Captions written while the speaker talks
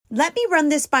"Let me run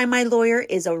this by my lawyer"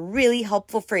 is a really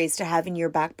helpful phrase to have in your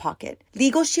back pocket.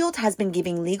 Legal Shield has been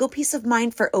giving legal peace of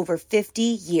mind for over 50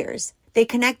 years. They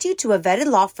connect you to a vetted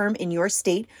law firm in your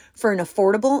state for an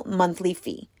affordable monthly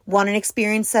fee. Want an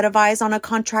experienced set of eyes on a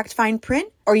contract fine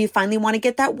print? Or you finally want to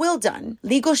get that will done?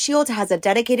 Legal Shield has a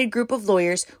dedicated group of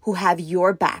lawyers who have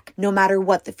your back, no matter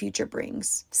what the future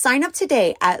brings. Sign up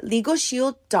today at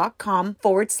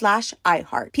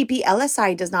LegalShield.com/iHeart.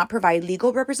 PPLSI does not provide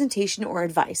legal representation or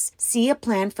advice. See a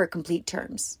plan for complete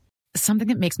terms. Something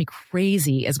that makes me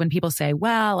crazy is when people say,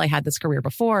 well, I had this career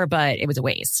before, but it was a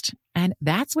waste. And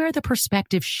that's where the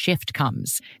perspective shift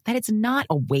comes, that it's not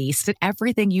a waste, that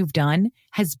everything you've done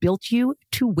has built you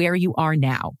to where you are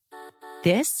now.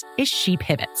 This is She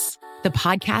Pivots, the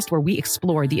podcast where we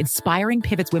explore the inspiring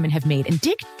pivots women have made and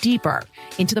dig deeper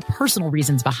into the personal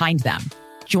reasons behind them.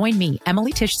 Join me,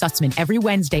 Emily Tish Sussman, every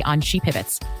Wednesday on She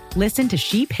Pivots. Listen to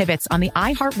She Pivots on the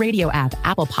iHeartRadio app,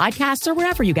 Apple Podcasts, or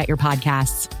wherever you get your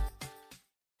podcasts.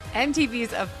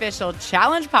 MTV's official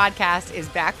Challenge podcast is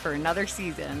back for another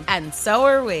season. And so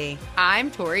are we.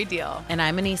 I'm Tori Deal. And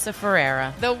I'm Anissa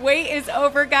Ferreira. The wait is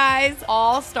over, guys.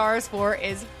 All Stars 4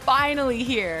 is finally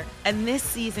here. And this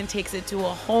season takes it to a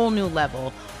whole new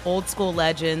level. Old school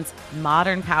legends,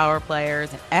 modern power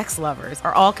players, and ex-lovers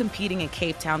are all competing in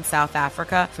Cape Town, South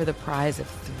Africa for the prize of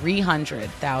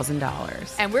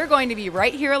 $300,000. And we're going to be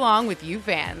right here along with you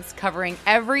fans, covering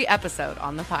every episode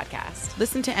on the podcast.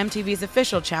 Listen to MTV's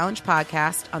official Challenge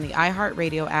podcast on the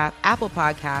iHeartRadio app, Apple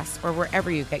Podcasts, or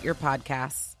wherever you get your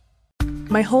podcasts.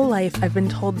 My whole life, I've been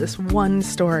told this one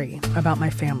story about my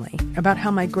family, about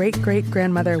how my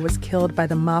great-great-grandmother was killed by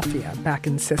the mafia back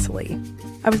in Sicily.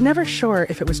 I was never sure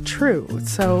if it was true,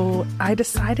 so I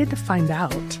decided to find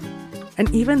out. And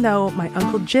even though my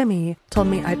Uncle Jimmy told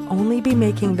me I'd only be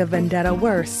making the vendetta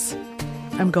worse,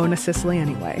 I'm going to Sicily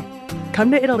anyway.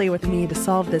 Come to Italy with me to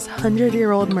solve this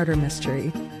 100-year-old murder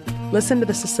mystery. Listen to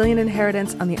The Sicilian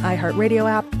Inheritance on the iHeartRadio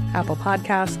app, Apple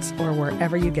Podcasts, or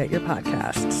wherever you get your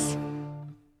podcasts.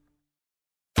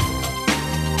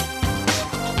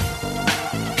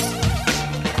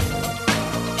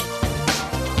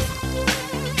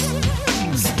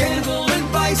 Scandal and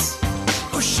vice,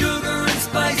 or sugar and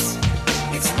spice.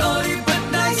 It's naughty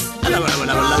but nice.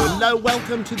 Hello.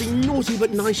 Welcome to the Naughty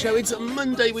But Nice Show. It's a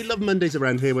Monday. We love Mondays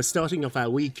around here. We're starting off our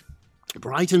week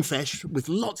bright and fresh with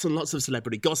lots and lots of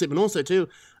celebrity gossip. And also, too,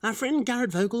 our friend Garrett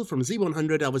Vogel from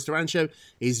Z100 Elvis Duran Show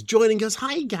is joining us.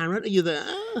 Hi, Garrett. Are you there?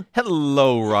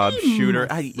 Hello, Rob Shooter.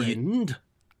 Friend.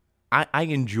 I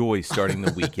enjoy starting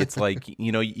the week. It's like,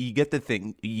 you know, you get the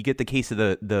case of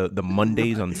the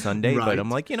Mondays on Sunday, Right. but I'm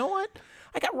like, you know what?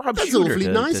 I got Rob That's Shooter awfully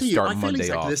to nice of you. start I feel Monday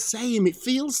exactly off. the same. It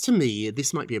feels to me,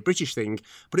 this might be a British thing,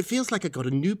 but it feels like I got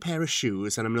a new pair of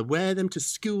shoes and I'm going to wear them to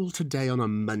school today on a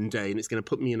Monday and it's going to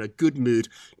put me in a good mood.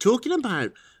 Talking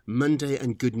about Monday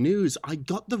and good news, I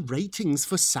got the ratings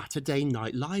for Saturday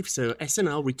Night Live. So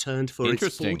SNL returned for its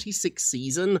Interesting. 46th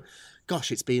season.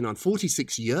 Gosh, it's been on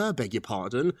 46 year, beg your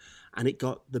pardon. And it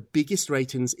got the biggest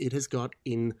ratings it has got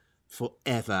in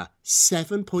forever.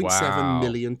 7.7 Wow.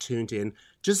 million tuned in.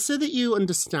 Just so that you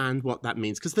understand what that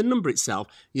means, because the number itself,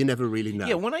 you never really know.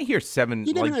 Yeah, when I hear 7,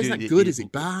 you never like, know, is that good, is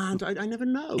it bad? I never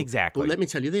know. Exactly. But let me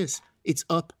tell you this, it's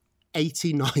up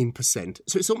 89%.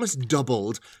 So it's almost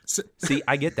doubled. So, See,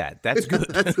 I get that. That's good.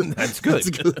 That's good. That's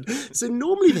good. So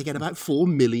normally they get about 4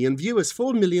 million viewers.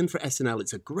 4 million for SNL.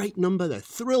 It's a great number. They're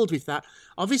thrilled with that.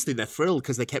 Obviously, they're thrilled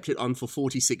because they kept it on for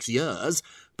 46 years,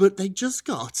 but they just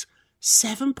got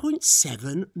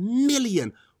 7.7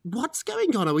 million. What's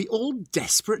going on? Are we all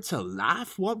desperate to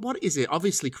laugh? What is it?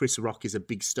 Obviously, Chris Rock is a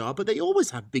big star, but they always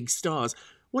have big stars.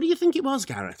 What do you think it was,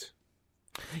 Garrett?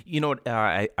 You know what?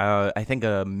 I think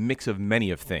a mix of many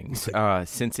of things.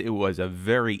 Since it was a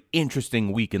very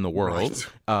interesting week in the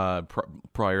world,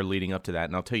 prior leading up to that,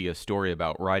 and I'll tell you a story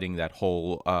about writing that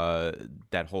whole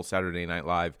Saturday Night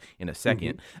Live in a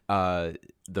second. Mm-hmm.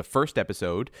 The first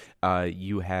episode,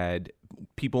 you had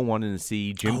people wanting to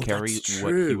see Jim Carrey, that's what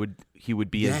true. he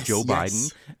would be as Yes, Joe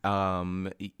yes.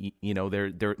 Biden. You know,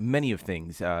 there are many of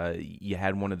things. You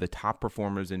had one of the top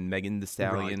performers in Megan Thee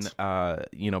Stallion.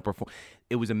 Perform.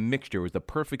 It was a mixture. It was the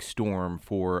perfect storm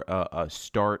for a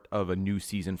start of a new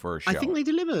season for a show. I think they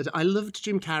delivered. I loved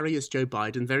Jim Carrey as Joe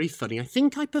Biden. Very funny. I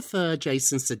think I prefer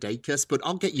Jason Sudeikis, but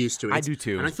I'll get used to it. I do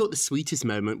too. And I thought the sweetest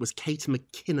moment was Kate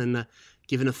McKinnon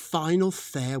giving a final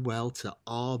farewell to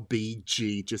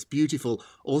RBG. Just beautiful.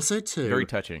 Also, too, Very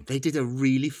touching. They did a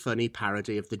really funny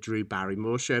parody of the Drew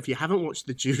Barrymore show. If you haven't watched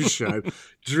the Drew show,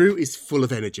 Drew is full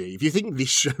of energy. If you think this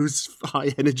show's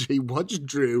high energy, watch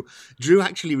Drew. Drew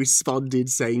actually responded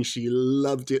saying she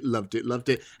loved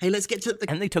it. Hey, let's get to the...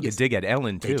 And they took a dig at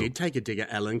Ellen, too. They did take a dig at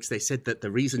Ellen because they said that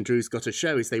the reason Drew's got a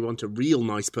show is they want a real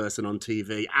nice person on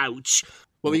TV. Ouch.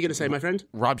 What were you going to say, my friend?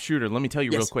 Rob Shooter, let me tell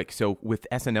you real quick. So with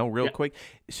SNL quick,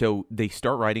 so they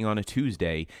start writing on a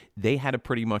Tuesday. They had to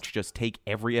pretty much just take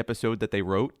every episode that they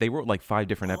wrote. They wrote like 5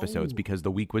 different episodes because the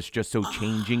week was just so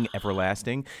changing,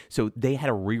 everlasting. So they had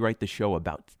to rewrite the show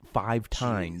about 5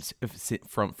 times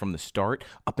from the start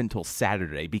up until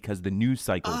Saturday because the news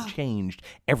cycle changed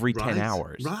every 10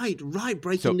 hours. Right.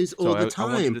 Breaking news all the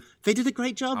time. They did a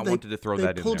great job. I wanted to throw that in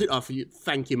there. They pulled it off.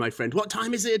 Thank you, my friend. What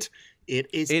time is it? It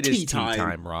is tea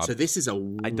time, Rob. So this is a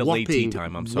I delayed tea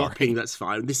time, I'm sorry. Whopping, that's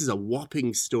fine. This is a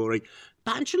whopping story.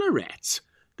 Bachelorette,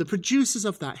 the producers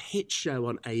of that hit show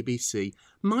on ABC,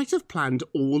 might have planned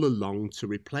all along to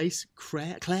replace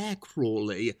Claire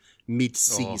Crawley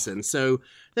mid-season. So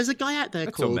there's a guy out there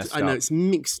called, I know it's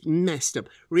messed up,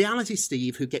 Reality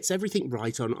Steve, who gets everything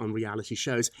right on reality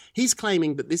shows. He's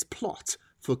claiming that this plot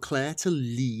for Claire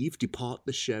to depart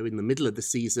the show in the middle of the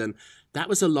season, that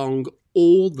was along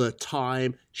all the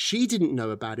time. She didn't know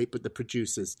about it, but the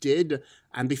producers did.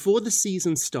 And before the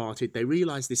season started, they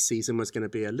realized this season was going to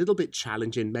be a little bit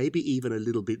challenging, maybe even a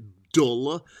little bit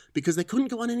dull, because they couldn't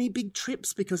go on any big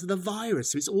trips because of the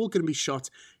virus. So it's all going to be shot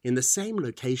in the same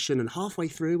location, and halfway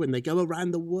through, when they go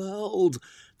around the world,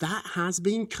 that has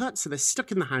been cut. So they're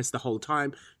stuck in the house the whole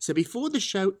time. So before the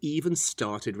show even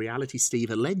started, Reality Steve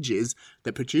alleges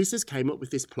that producers came up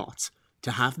with this plot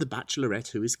to have the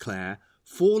Bachelorette, who is Claire,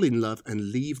 fall in love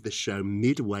and leave the show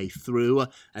midway through,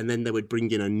 and then they would bring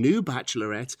in a new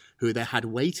Bachelorette who they had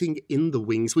waiting in the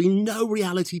wings. We know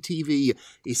reality TV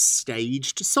is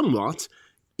staged somewhat.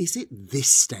 Is it this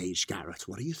stage, Garrett?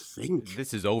 What do you think?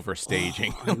 This is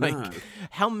overstaging. Oh, like,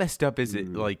 how messed up is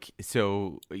it? Like,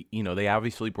 so, they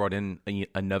obviously brought in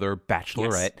another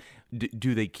Bachelorette. Yes.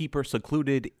 Do they keep her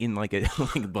secluded in like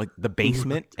the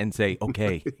basement and say,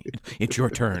 okay, it's your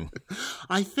turn?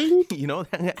 I think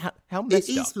how messed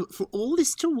it is up. For all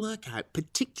this to work out,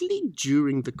 particularly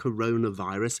during the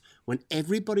coronavirus, when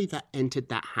everybody that entered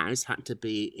that house had to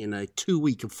be in a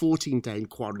 2-week or 14-day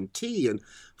quarantine.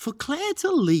 For Claire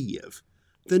to leave,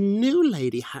 the new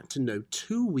lady had to know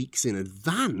 2 weeks in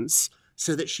advance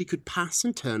so that she could pass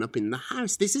and turn up in the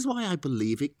house. This is why I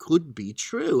believe it could be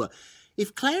true.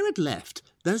 If Claire had left,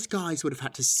 those guys would have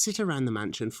had to sit around the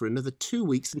mansion for another 2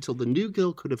 weeks until the new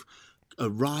girl could have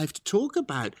arrived to talk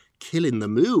about killing the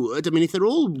mood. I mean, if they're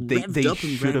all revved up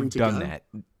and should have raring to done go. that.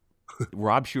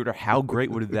 Rob Shooter, how great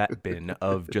would have that been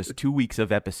of just 2 weeks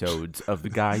of episodes of the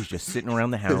guys just sitting around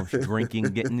the house, drinking,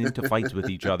 getting into fights with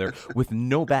each other, with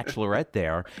no Bachelorette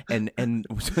there, and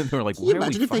so they were like, why are we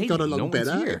imagine if fighting? they got along No one's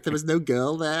better, here. if there was no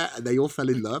girl there and they all fell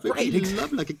in love. It Right, would be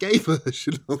love, like a gay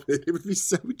version of it. It would be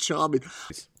so charming.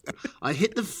 I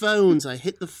hit the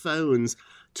phones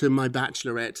to my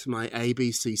Bachelorette, my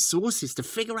ABC sources to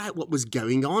figure out what was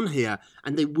going on here.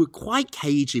 And they were quite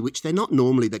cagey, which they're not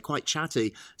normally. They're quite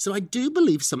chatty. So I do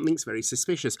believe something's very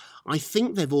suspicious. I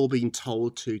think they've all been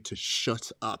told to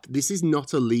shut up. This is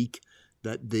not a leak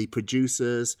that the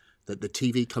producers, that the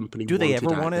TV company Do they ever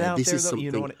want it out this there, is though? something...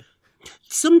 You know what?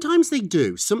 Sometimes they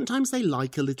do. Sometimes they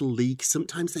like a little leak.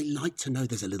 Sometimes they like to know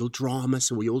there's a little drama,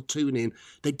 so we all tune in.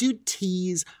 They do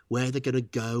tease where they're going to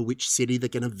go, which city they're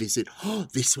going to visit. Oh,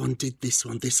 this one did this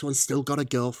one. This one's still got a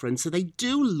girlfriend. So they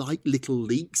do like little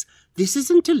leaks. This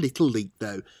isn't a little leak,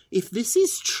 though. If this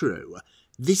is true,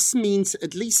 this means,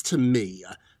 at least to me,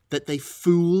 that they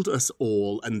fooled us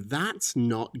all, and that's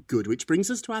not good. Which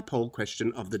brings us to our poll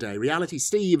question of the day. Reality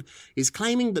Steve is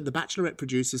claiming that the Bachelorette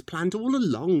producers planned all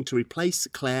along to replace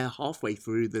Claire halfway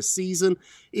through the season.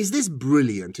 Is this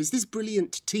brilliant? Is this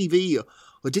brilliant TV?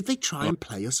 Or did they try and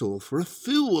play us all for a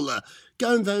fool?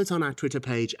 Go and vote on our Twitter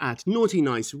page at Naughty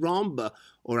Nice Romb,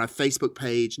 or our Facebook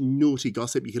page, Naughty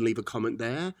Gossip. You can leave a comment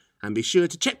there. And be sure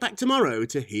to check back tomorrow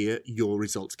to hear your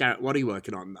results. Garrett, what are you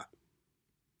working on there?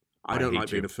 I don't like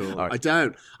being a fool. Right.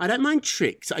 I don't mind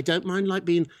tricks. I don't mind like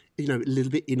being, a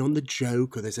little bit in on the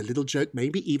joke, or there's a little joke,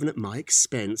 maybe even at my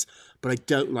expense, but I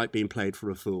don't like being played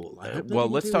for a fool. Well,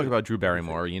 let's talk about Drew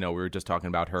Barrymore. We were just talking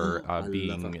about her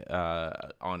being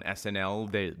on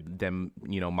SNL, them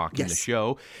mocking the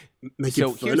show.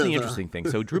 So here's the interesting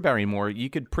thing. So Drew Barrymore, you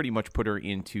could pretty much put her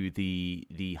into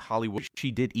the Hollywood.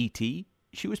 She did E.T.,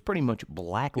 she was pretty much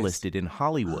blacklisted in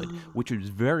Hollywood, which was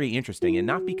very interesting. And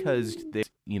not because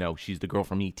she's the girl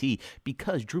from E.T.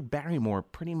 because Drew Barrymore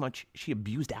pretty much, she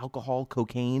abused alcohol,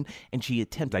 cocaine, and she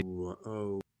attempted.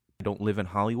 I don't live in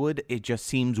Hollywood. It just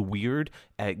seems weird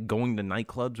at going to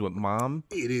nightclubs with mom.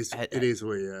 It is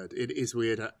weird. It is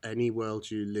weird at any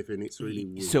world you live in. It's really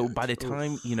weird. So by the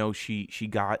time,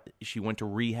 she went to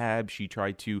rehab, she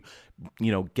tried to,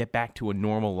 get back to a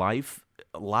normal life.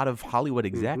 A lot of Hollywood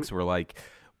execs were like,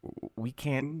 we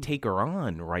can't take her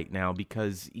on right now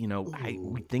because,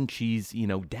 we think she's,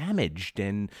 damaged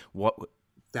and what.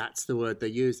 That's the word they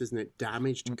use, isn't it?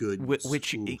 Damaged goods.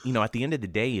 Which, at the end of the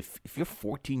day, if you're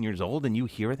 14 years old and you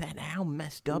hear that, how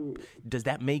messed up does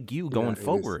that make you going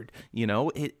forward?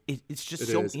 It's just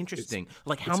so interesting.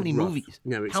 How many movies?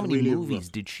 How many movies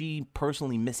did she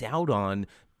personally miss out on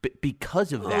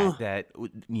because of that? That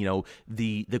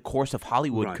the course of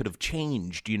Hollywood could have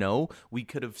changed. We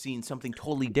could have seen something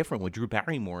totally different with Drew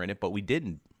Barrymore in it, but we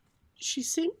didn't. She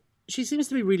seems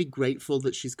to be really grateful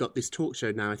that she's got this talk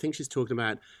show now. I think she's talking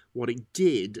about what it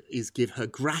did is give her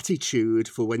gratitude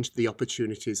for when the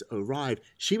opportunities arrived.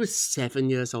 She was 7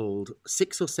 years old,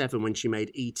 6 or 7 when she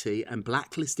made E.T. and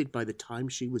blacklisted by the time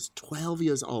she was 12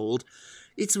 years old.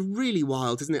 It's really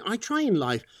wild, isn't it? I try in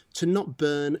life to not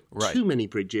burn too many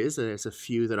bridges. There's a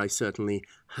few that I certainly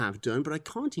have done, but I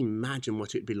can't imagine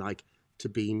what it'd be like to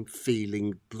be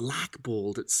feeling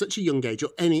blackballed at such a young age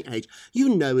or any age. You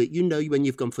know it. You know when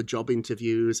you've gone for job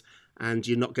interviews and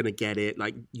you're not going to get it,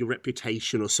 like your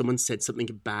reputation or someone said something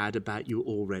bad about you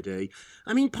already.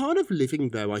 I mean, part of living,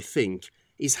 though, I think,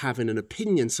 is having an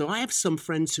opinion. So I have some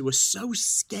friends who are so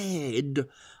scared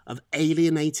of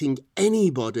alienating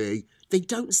anybody, they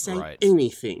don't say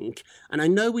anything. And I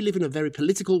know we live in a very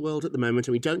political world at the moment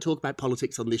and we don't talk about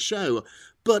politics on this show,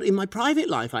 but in my private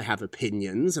life I have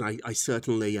opinions and I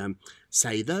certainly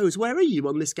say those. Where are you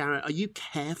on this, Garrett? Are you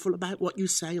careful about what you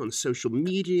say on social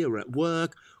media or at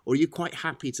work? Or are you quite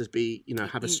happy to be,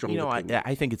 have a strong opinion?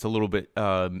 I think it's a little bit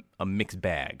a mixed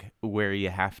bag where you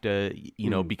have to,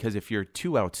 because if you're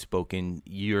too outspoken,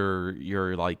 you're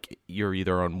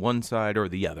either on one side or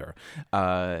the other,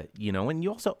 and you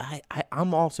also,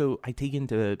 I take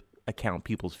into account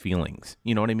people's feelings.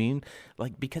 You know what I mean?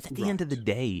 Like, because at the end of the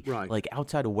day, like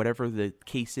outside of whatever the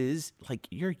case is, like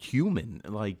you're human,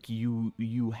 like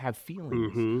you have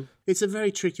feelings. Mm-hmm. It's a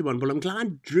very tricky one. Well, I'm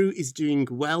glad Drew is doing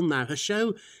well now. Her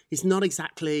show is not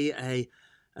exactly a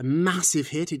massive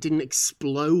hit. It didn't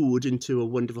explode into a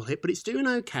wonderful hit, but it's doing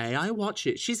okay. I watch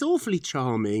it. She's awfully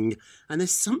charming, and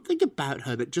there's something about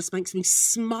her that just makes me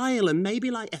smile. And maybe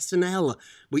like SNL,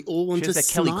 we all want to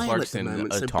smile Kelly Clarkson, at the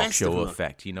moment. a talk show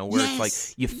effect, where it's like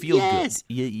you feel good.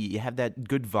 You have that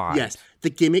good vibe. Yes. The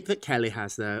gimmick that Kelly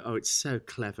has, though, it's so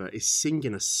clever, is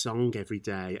singing a song every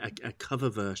day, a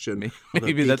cover version.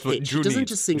 Maybe that's what Drew doesn't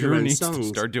needs. just sing Drew her own needs songs. to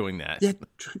start doing that. Yeah,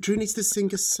 Drew needs to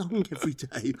sing a song every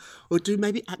day, or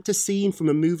maybe act a scene from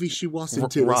a movie she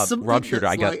wasn't in. Rob Shooter,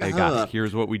 I got it.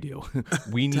 Here's what we do.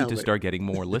 We need to start getting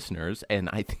more listeners, and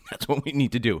I think that's what we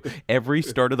need to do. Every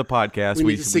start of the podcast,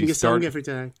 we need to sing a song every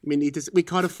day. We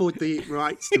can't afford the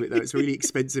rights to it, though. It's really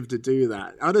expensive to do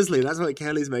that. Honestly, that's why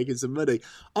Kelly's making some money.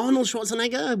 Arnold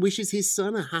Schwarzenegger wishes his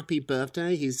son a happy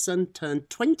birthday. His son turned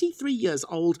 23 years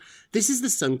old. This is the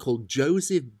son called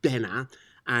Joseph Benner,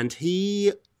 and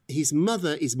his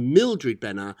mother is Mildred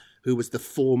Benner, who was the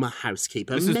former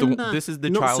housekeeper. This is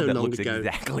the child that looks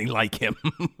exactly like him.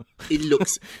 It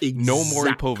looks exactly no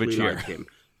Maury Povich here. Like him.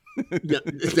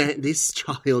 This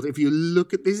child, if you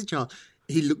look at this child,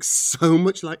 he looks so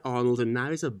much like Arnold, and now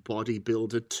he's a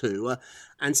bodybuilder too.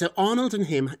 And so Arnold and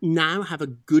him now have a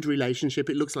good relationship.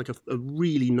 It looks like a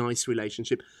really nice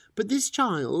relationship. But this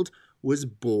child was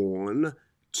born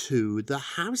to the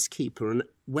housekeeper. And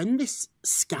when this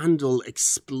scandal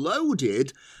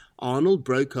exploded, Arnold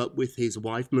broke up with his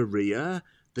wife, Maria.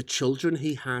 The children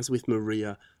he has with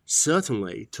Maria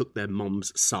certainly took their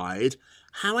mom's side.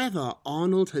 However,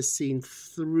 Arnold has seen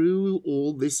through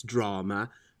all this drama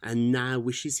and now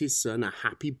wishes his son a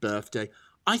happy birthday.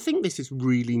 I think this is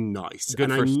really nice.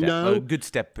 Good and first I know, step. A good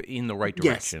step in the right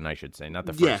direction, I should say, not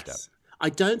the first step. I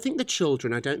don't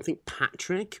think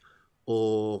Patrick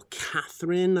or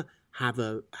Catherine have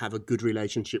a good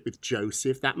relationship with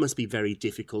Joseph. That must be very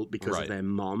difficult because of their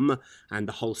mom and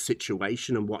the whole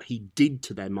situation and what he did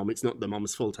to their mom. It's not the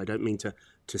mom's fault. I don't mean to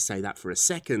say that for a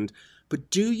second.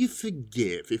 But do you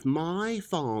forgive if my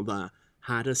father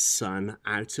had a son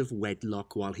out of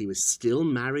wedlock while he was still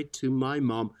married to my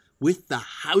mom with the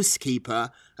housekeeper,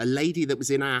 a lady that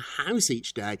was in our house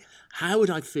each day? How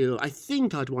would I feel? I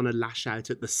think I'd want to lash out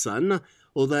at the son.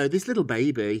 Although this little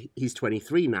baby, he's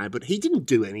 23 now, but he didn't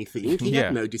do anything. He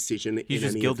had no decision. He's in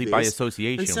just any guilty of by this.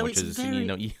 association, So which is, very,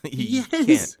 you yes.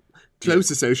 can't.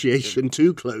 close association,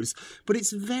 too close. But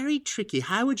it's very tricky.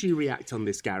 How would you react on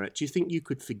this, Garrett? Do you think you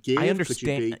could forgive? I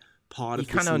understand. Could you be part of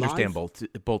you kind this of understand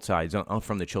life? both sides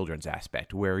from the children's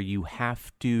aspect, where you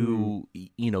have to,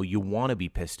 you want to be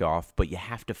pissed off, but you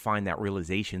have to find that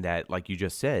realization that, like you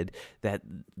just said, that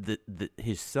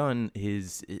his son,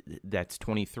 that's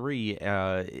 23,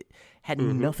 had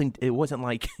nothing. It wasn't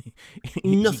like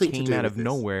Nothing he came to do out with of this.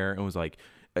 nowhere and was like,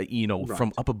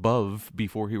 from up above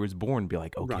before he was born, be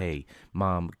like, okay,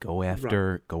 Mom, go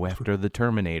after the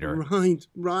Terminator.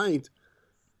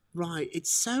 Right.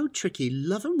 It's so tricky.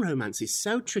 Love and romance is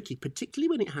so tricky, particularly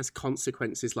when it has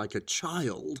consequences like a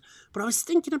child. But I was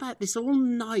thinking about this all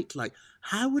night. Like,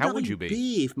 how would you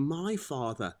be if my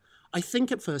father... I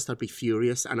think at first I'd be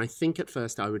furious, and I think at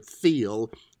first I would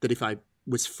feel that if I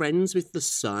was friends with the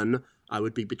son, I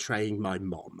would be betraying my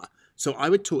mom. So I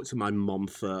would talk to my mom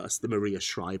first, the Maria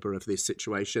Schreiber of this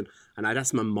situation, and I'd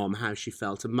ask my mom how she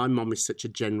felt. And my mom is such a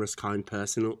generous, kind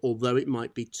person. Although it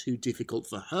might be too difficult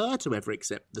for her to ever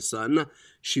accept the son,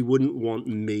 she wouldn't want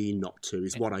me not to,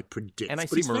 is what I predict. And I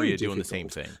But see it's very Maria doing the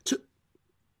difficult. same thing.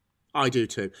 I do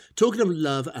too. Talking of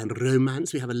love and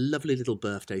romance, we have a lovely little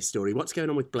birthday story. What's going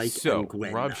on with Blake and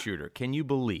Gwen? Rob Shooter, can you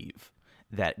believe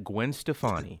that Gwen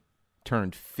Stefani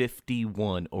turned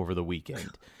 51 over the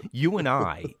weekend? You and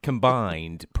I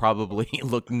combined probably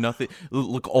look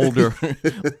older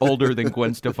than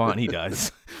Gwen Stefani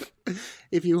does.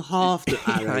 If you halved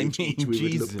our age each, we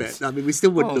would look better. I mean, we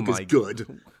still wouldn't look as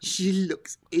good. She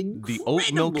looks incredible. The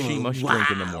oat milk she must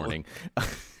drink in the morning.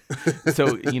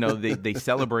 So, they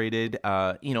celebrated,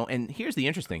 and here's the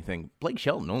interesting thing. Blake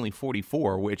Shelton, only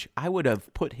 44, which I would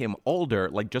have put him older,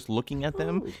 like just looking at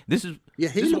them. This is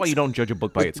why you don't judge a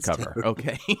book by its cover,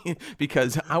 okay?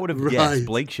 Because I would have guessed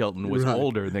Blake Shelton was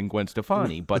older than Gwen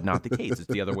Stefani, but not the case. It's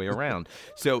the other way around.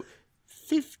 So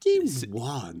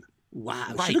 51.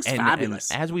 Wow, she looks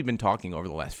fabulous. And as we've been talking over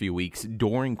the last few weeks,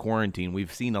 during quarantine,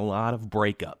 we've seen a lot of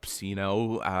breakups,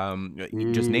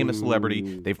 just name a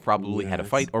celebrity. They've probably had a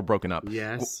fight or broken up.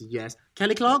 Yes.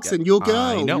 Kelly Clarkson, your girl.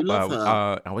 I know. You love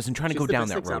her. I wasn't trying to go down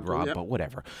that road, Rob, but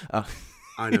whatever.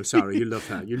 I know, sorry. You love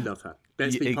her.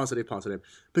 Let's be positive.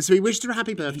 But so he wished her a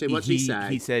happy birthday. What did he say?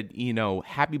 He said,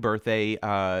 happy birthday.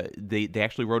 They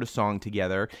actually wrote a song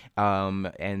together,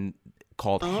 and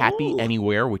called Happy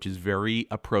Anywhere, which is very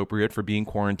appropriate for being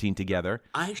quarantined together.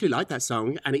 I actually like that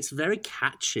song, and it's very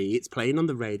catchy. It's playing on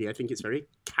the radio. I think it's very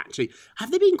catchy.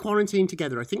 Have they been quarantined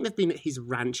together? I think they've been at his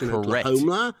ranch in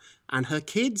Oklahoma, and her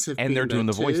kids have been and they're doing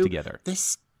The Voice together.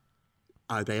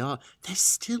 They are. They're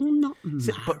still not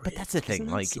married. But that's the thing.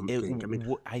 I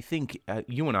think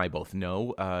you and I both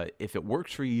know if it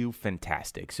works for you,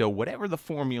 fantastic. So whatever the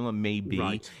formula may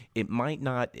be, it might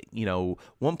not, 1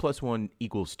 + 1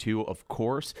 = 2, of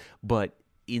course, but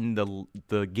in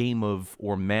the game of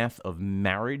or math of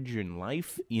marriage and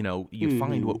life, you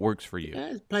find what works for you.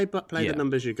 Yeah, play the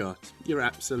numbers you got. You're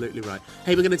absolutely right.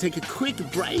 Hey, we're going to take a quick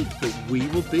break, but we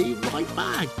will be right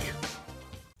back.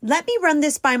 Let me run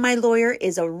this by my lawyer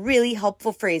is a really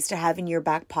helpful phrase to have in your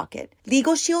back pocket.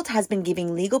 Legal Shield has been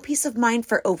giving legal peace of mind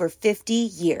for over 50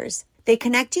 years. They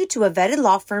connect you to a vetted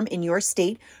law firm in your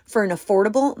state for an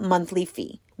affordable monthly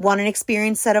fee. Want an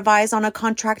experienced set of eyes on a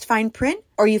contract fine print?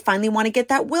 Or you finally want to get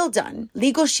that will done?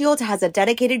 Legal Shield has a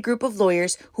dedicated group of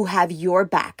lawyers who have your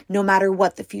back, no matter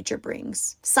what the future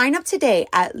brings. Sign up today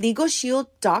at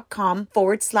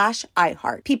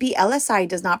LegalShield.com/iHeart. PPLSI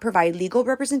does not provide legal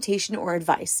representation or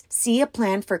advice. See a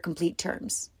plan for complete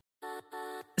terms.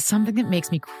 Something that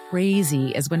makes me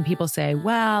crazy is when people say,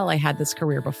 well, I had this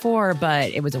career before,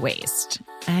 but it was a waste.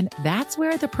 And that's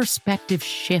where the perspective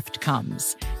shift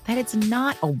comes. That it's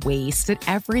not a waste, that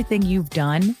everything you've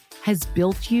done has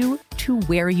built you to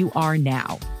where you are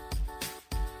now.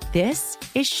 This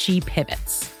is She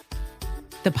Pivots,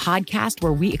 the podcast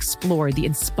where we explore the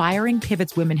inspiring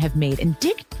pivots women have made and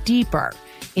dig deeper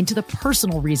into the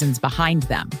personal reasons behind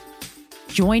them.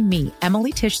 Join me,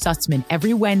 Emily Tish Sussman,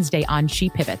 every Wednesday on She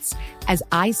Pivots as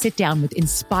I sit down with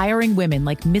inspiring women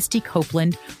like Misty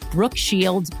Copeland, Brooke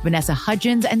Shields, Vanessa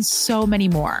Hudgens, and so many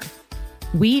more.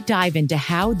 We dive into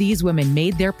how these women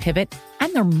made their pivot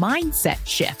and their mindset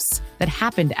shifts that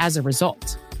happened as a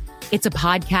result. It's a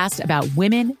podcast about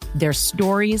women, their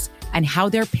stories, and how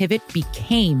their pivot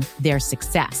became their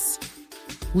success.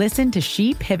 Listen to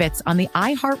She Pivots on the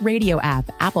iHeartRadio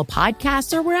app, Apple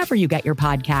Podcasts, or wherever you get your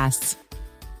podcasts.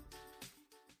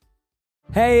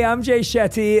 Hey, I'm Jay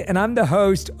Shetty, and I'm the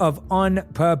host of On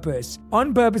Purpose.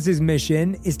 On Purpose's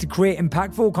mission is to create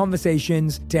impactful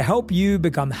conversations to help you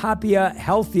become happier,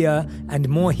 healthier, and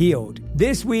more healed.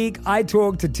 This week, I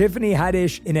talked to Tiffany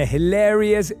Haddish in a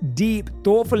hilarious, deep,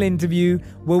 thoughtful interview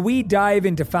where we dive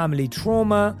into family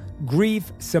trauma,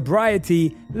 grief,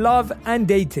 sobriety, love, and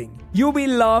dating. You'll be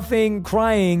laughing,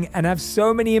 crying, and have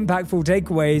so many impactful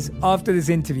takeaways after this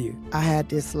interview. I had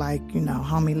this,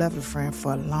 homie lover friend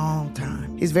for a long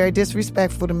time. He's very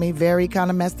disrespectful to me, very kind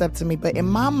of messed up to me. But in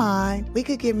my mind, we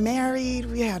could get married.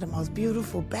 We had the most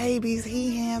beautiful babies.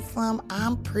 He handsome.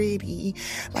 I'm pretty.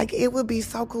 It would be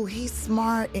so cool. He's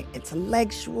smart and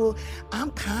intellectual.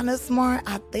 I'm kind of smart,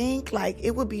 I think.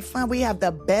 It would be fun. We have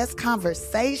the best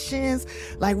conversations.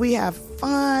 We have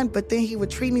fun. But then he would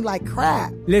treat me like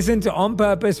crap. Listen to On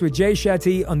Purpose with Jay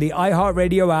Shetty on the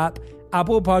iHeartRadio app,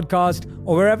 Apple Podcast,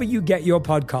 or wherever you get your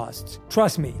podcasts.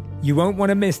 Trust me, you won't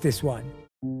want to miss this one.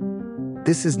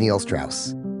 This is Neil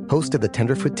Strauss, host of the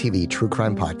Tenderfoot TV True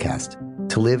Crime Podcast,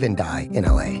 To Live and Die in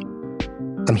LA.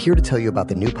 I'm here to tell you about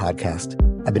the new podcast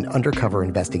I've been undercover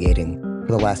investigating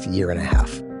for the last year and a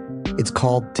half. It's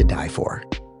called To Die For.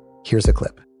 Here's a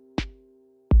clip.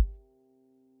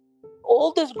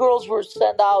 All these girls were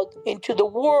sent out into the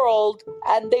world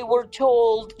and they were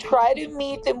told, try to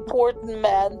meet important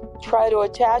men, try to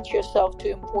attach yourself to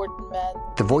important men.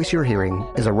 The voice you're hearing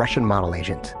is a Russian model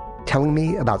agent telling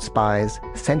me about spies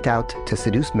sent out to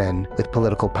seduce men with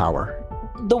political power.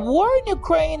 The war in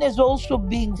Ukraine is also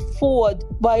being fought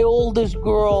by all these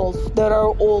girls that are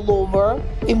all over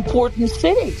important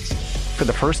cities. For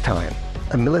the first time,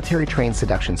 a military-trained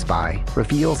seduction spy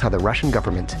reveals how the Russian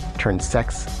government turned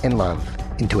sex and love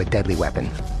into a deadly weapon.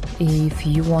 If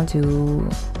you want to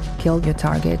kill your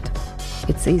target,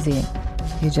 it's easy.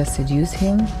 You just seduce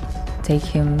him, take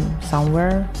him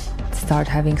somewhere, start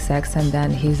having sex, and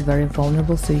then he's very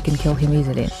vulnerable, so you can kill him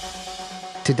easily.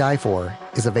 To Die For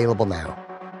is available now.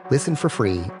 Listen for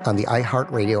free on the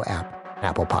iHeartRadio app,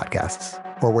 Apple Podcasts,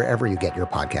 or wherever you get your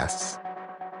podcasts.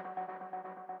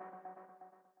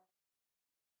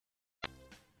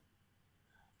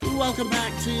 Welcome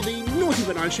back to the Naughty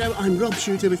But Nice Show. I'm Rob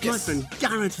Shooter with my friend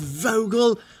Garrett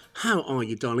Vogel. How are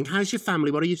you, darling? How's your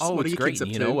family? What are you? Oh, what it's are your great. kids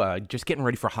up to? Just getting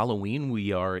ready for Halloween.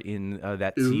 We are in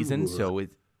that season, so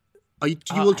it.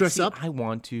 You will dress up? I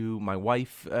want to. My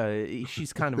wife,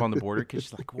 she's kind of on the border because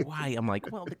she's like, "Why?" I'm like,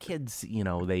 "Well, the kids,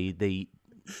 they."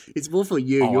 It's more for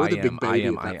you. Oh, You're the big baby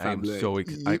of that I am family. so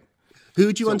excited.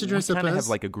 Who do you want to dress up as? We kind of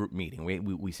have a group meeting.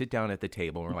 We sit down at the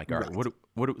table and we're like, all right,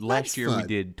 what last year we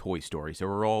did Toy Story, so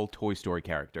we're all Toy Story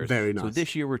characters. Very nice. So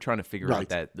this year we're trying to figure out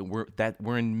that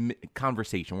we're in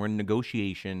conversation, we're in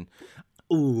negotiation.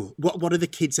 Ooh, what are the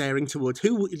kids airing towards?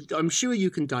 Who? I'm sure you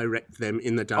can direct them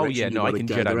in the direction. Oh yeah, no, I can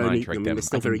Jedi mind trick them. I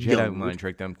can Jedi mind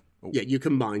trick them. Yeah, you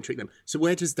can mind trick them. So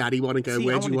where does Daddy want to go?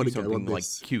 Where do you want to go on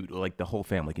this? Like cute, like the whole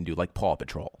family can do, like Paw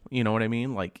Patrol. You know what I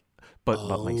mean? But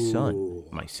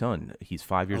my son, he's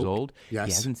 5 years old. Yes.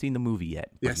 He hasn't seen the movie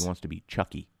yet, but he wants to be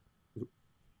Chucky.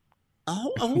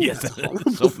 Oh, yes, that's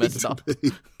horrible. so messed up.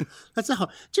 That's a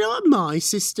hard. Do you know what my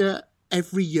sister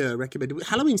every year recommended?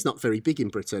 Halloween's not very big in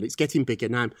Britain. It's getting bigger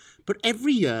now, but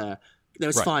every year there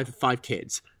was five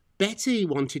kids. Betty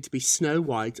wanted to be Snow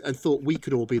White and thought we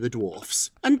could all be the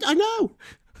dwarfs. And I know.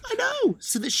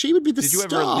 So that she would be the star.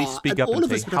 Did you ever at least speak up and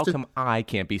say, how come I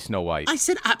can't be Snow White? I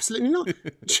said absolutely not.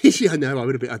 Gee, I know. That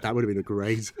would have been a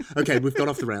great. Okay, we've got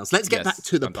off the rails. Let's get back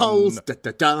to the polls.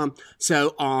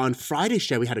 So on Friday's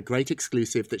show, we had a great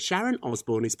exclusive that Sharon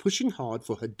Osbourne is pushing hard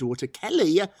for her daughter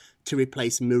Kelly to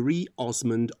replace Marie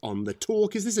Osmond on The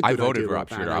Talk. Is this a good idea? I voted Rob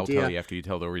Shooter. I'll tell you after you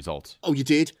tell the results. Oh, you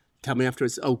did? Tell me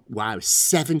afterwards. Oh, wow.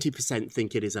 70%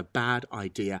 think it is a bad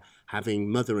idea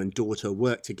having mother and daughter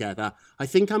work together. I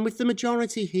think I'm with the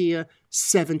majority here.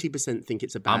 70% think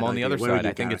it's a bad idea. I'm on the other side.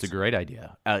 I think it's a great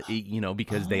idea.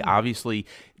 Because they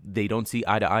don't see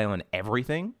eye to eye on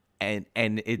everything. And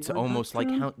it's almost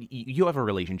like how you have a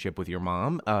relationship with your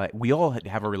mom. We all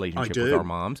have a relationship with our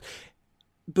moms.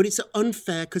 But it's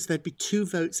unfair because there'd be 2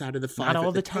 votes out of the 5. Not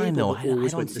all the time, though. I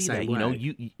don't see that.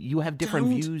 Way. You have different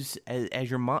views as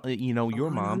your mom.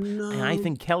 Your mom, no. and I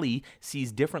think Kelly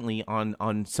sees differently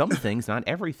on some things, not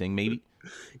everything. Maybe.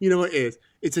 You know what it is?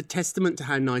 It's a testament to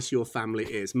how nice your family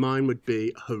is. Mine would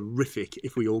be horrific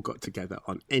if we all got together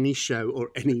on any show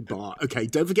or any bar. Okay,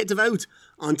 don't forget to vote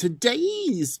on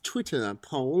today's Twitter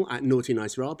poll at Naughty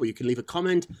Nice Rob, or you can leave a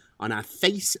comment on our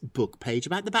Facebook page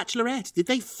about The Bachelorette. Did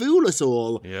they fool us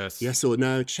all? Yes. Yes or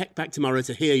no? Check back tomorrow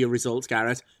to hear your results,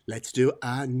 Garrett. Let's do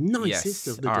our nicest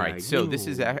of the day. All right, so this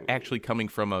is actually coming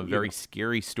from a very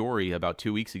scary story about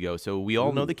 2 weeks ago. So we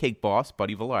all know the cake boss,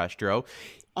 Buddy Valastro.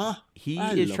 He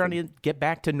is trying to get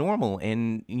back to normal,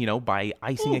 and by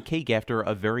icing a cake after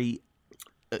a very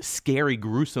scary,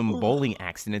 gruesome bowling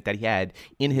accident that he had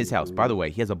in his house. By the way,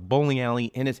 he has a bowling alley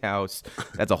in his house.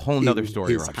 That's a whole nother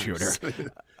story, Rob Shooter.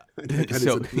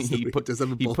 So he put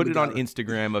it on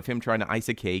Instagram of him trying to ice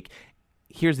a cake.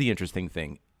 Here's the interesting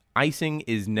thing. Icing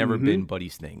has never been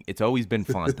Buddy's thing. It's always been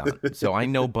fondant. So I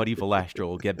know Buddy Valastro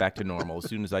will get back to normal as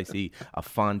soon as I see a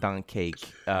fondant cake,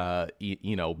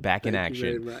 back in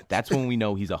action. That's when we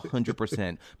know he's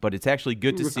 100%. But it's actually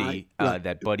good to see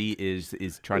that Buddy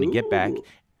is trying to get back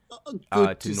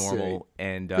to normal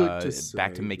and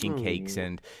back to making cakes.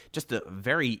 And just a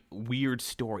very weird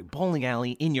story. Bowling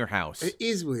alley in your house. It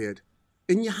is weird.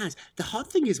 In your hands. The hard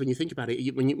thing is when you think about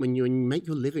it, when you make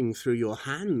your living through your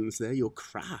hands, they're your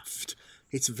craft.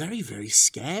 It's very, very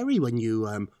scary when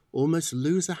you almost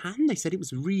lose a hand. They said it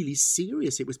was really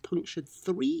serious. It was punctured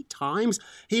 3 times.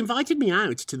 He invited me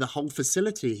out to the whole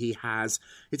facility he has.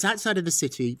 It's outside of the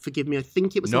city. Forgive me. I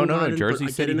think it was No, I Jersey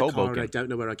get City, in a car Hoboken. and I don't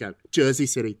know where I go. Jersey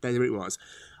City. There it was.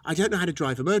 I don't know how to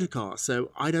drive a motor car, so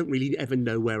I don't really ever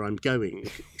know where I'm going.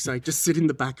 So I just sit in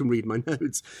the back and read my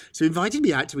notes. So he invited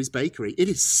me out to his bakery. It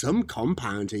is some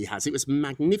compound he has. It was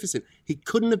magnificent. He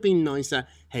couldn't have been nicer.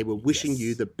 Hey, we're wishing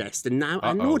you the best. And now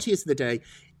our naughtiest of the day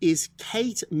is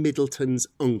Kate Middleton's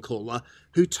uncle,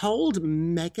 who told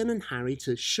Meghan and Harry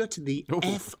to shut the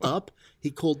F up. He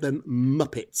called them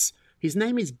Muppets. His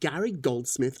name is Gary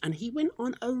Goldsmith, and he went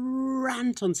on a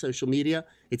rant on social media.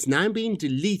 It's now been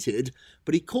deleted,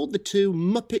 but he called the two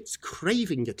Muppets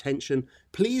craving attention.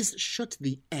 Please shut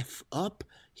the F up.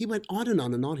 He went on and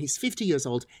on and on. He's 50 years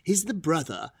old. He's the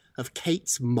brother of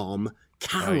Kate's mom,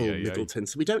 Carol Middleton.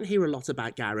 So we don't hear a lot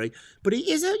about Gary, but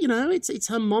he is it's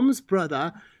her mom's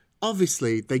brother.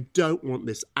 Obviously, they don't want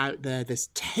this out there. There's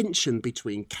tension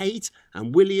between Kate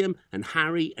and William and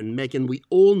Harry and Meghan. We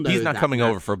all know he's not coming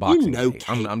over for Boxing Day.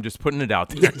 I'm just putting it out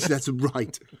there. That's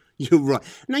right. You're right.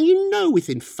 Now,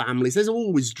 within families, there's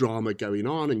always drama going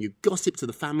on and you gossip to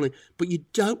the family, but you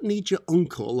don't need your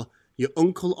uncle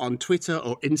on Twitter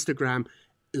or Instagram,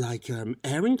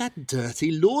 airing that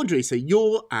dirty laundry. So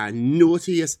you're our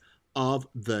naughtiest of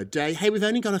the day. Hey, we've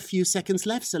only got a few seconds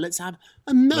left, so let's have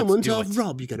a moment of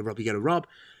Rob. You go to Rob.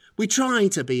 We try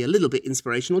to be a little bit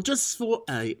inspirational just for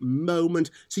a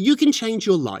moment so you can change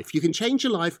your life. You can change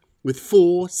your life with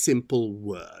 4 simple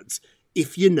words.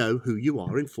 If you know who you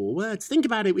are in 4 words. Think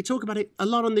about it. We talk about it a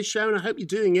lot on this show, and I hope you're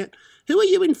doing it. Who are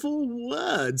you in 4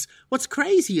 words? What's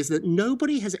crazy is that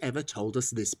nobody has ever told us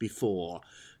this before.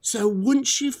 So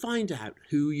once you find out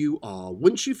who you are,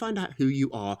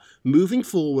 moving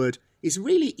forward is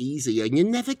really easy, and you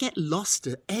never get lost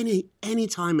at any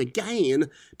time again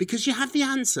because you have the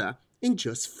answer in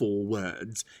just 4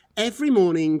 words. Every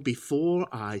morning before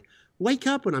I wake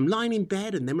up, when I'm lying in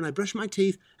bed, and then when I brush my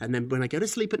teeth, and then when I go to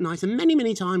sleep at night, and many,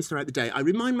 many times throughout the day, I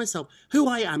remind myself who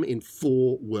I am in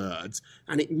 4 words.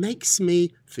 And it makes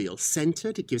me feel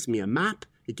centered. It gives me a map.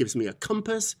 It gives me a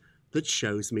compass that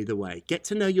shows me the way. Get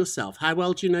to know yourself. How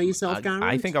well do you know yourself, Gary?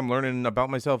 I think I'm learning about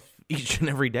myself each and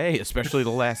every day, especially the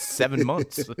last 7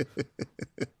 months.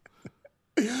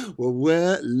 Well,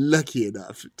 we're lucky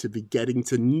enough to be getting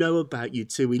to know about you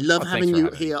too. We love having you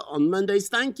here on Mondays.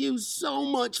 Thank you so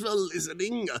much for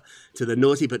listening to the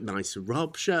Naughty But Nice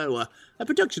Rob Show, a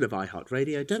production of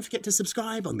iHeartRadio. Don't forget to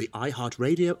subscribe on the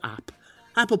iHeartRadio app,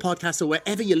 Apple Podcasts, or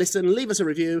wherever you listen. Leave us a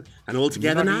review. And all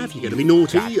together now, if you're going to be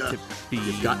naughty,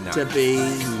 you've got to be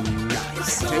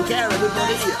nice. Take care,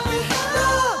 everybody.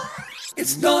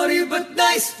 It's Naughty But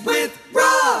Nice with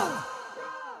Rob.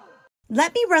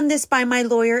 Let me run this by my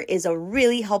lawyer is a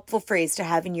really helpful phrase to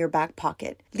have in your back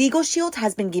pocket. Legal Shield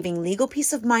has been giving legal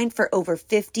peace of mind for over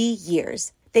 50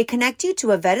 years. They connect you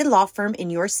to a vetted law firm in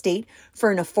your state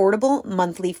for an affordable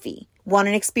monthly fee. Want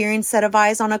an experienced set of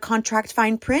eyes on a contract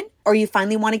fine print? Or you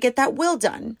finally want to get that will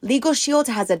done? Legal Shield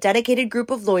has a dedicated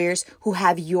group of lawyers who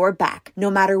have your back,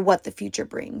 no matter what the future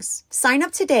brings. Sign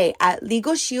up today at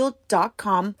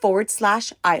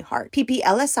LegalShield.com/iHeart.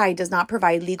 PPLSI does not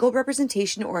provide legal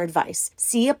representation or advice.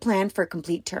 See a plan for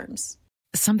complete terms.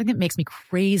 Something that makes me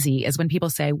crazy is when people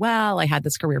say, well, I had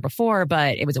this career before,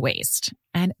 but it was a waste.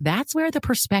 And that's where the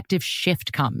perspective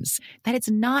shift comes, that it's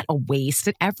not a waste,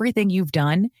 that everything you've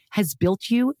done has built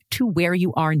you to where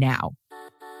you are now.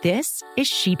 This is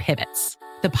She Pivots,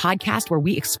 the podcast where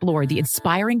we explore the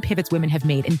inspiring pivots women have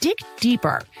made and dig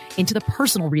deeper into the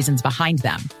personal reasons behind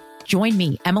them. Join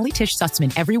me, Emily Tish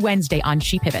Sussman, every Wednesday on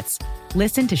She Pivots.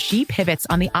 Listen to She Pivots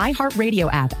on the iHeartRadio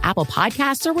app, Apple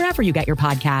Podcasts, or wherever you get your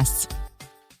podcasts.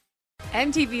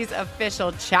 MTV's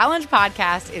official Challenge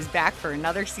podcast is back for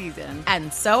another season.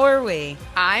 And so are we.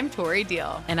 I'm Tori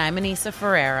Deal. And I'm Anissa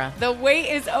Ferreira. The wait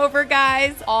is over,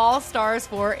 guys. All Stars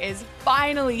 4 is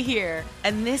finally here.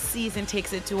 And this season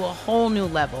takes it to a whole new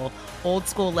level. Old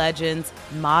school legends,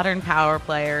 modern power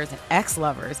players, and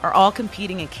ex-lovers are all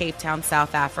competing in Cape Town,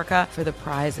 South Africa for the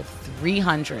prize of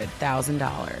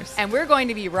 $300,000. And we're going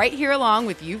to be right here along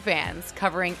with you fans,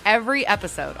 covering every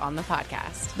episode on the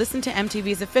podcast. Listen to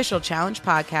MTV's official Challenge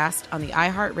podcast on the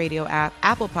iHeartRadio app,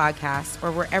 Apple Podcasts,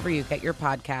 or wherever you get your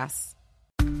podcasts.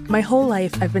 My whole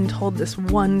life, I've been told this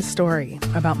one story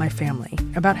about my family,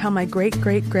 about how my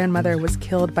great-great-grandmother was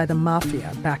killed by the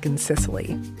mafia back in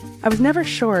Sicily. I was never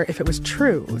sure if it was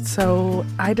true, so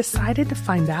I decided to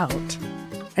find out.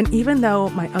 And even though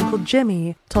my Uncle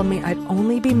Jimmy told me I'd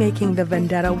only be making the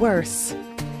vendetta worse,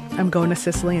 I'm going to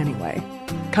Sicily anyway.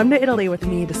 Come to Italy with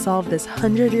me to solve this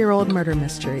 100-year-old murder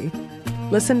mystery.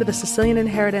 Listen to The Sicilian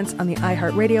Inheritance on the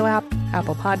iHeartRadio app,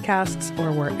 Apple Podcasts,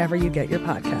 or wherever you get your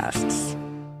podcasts.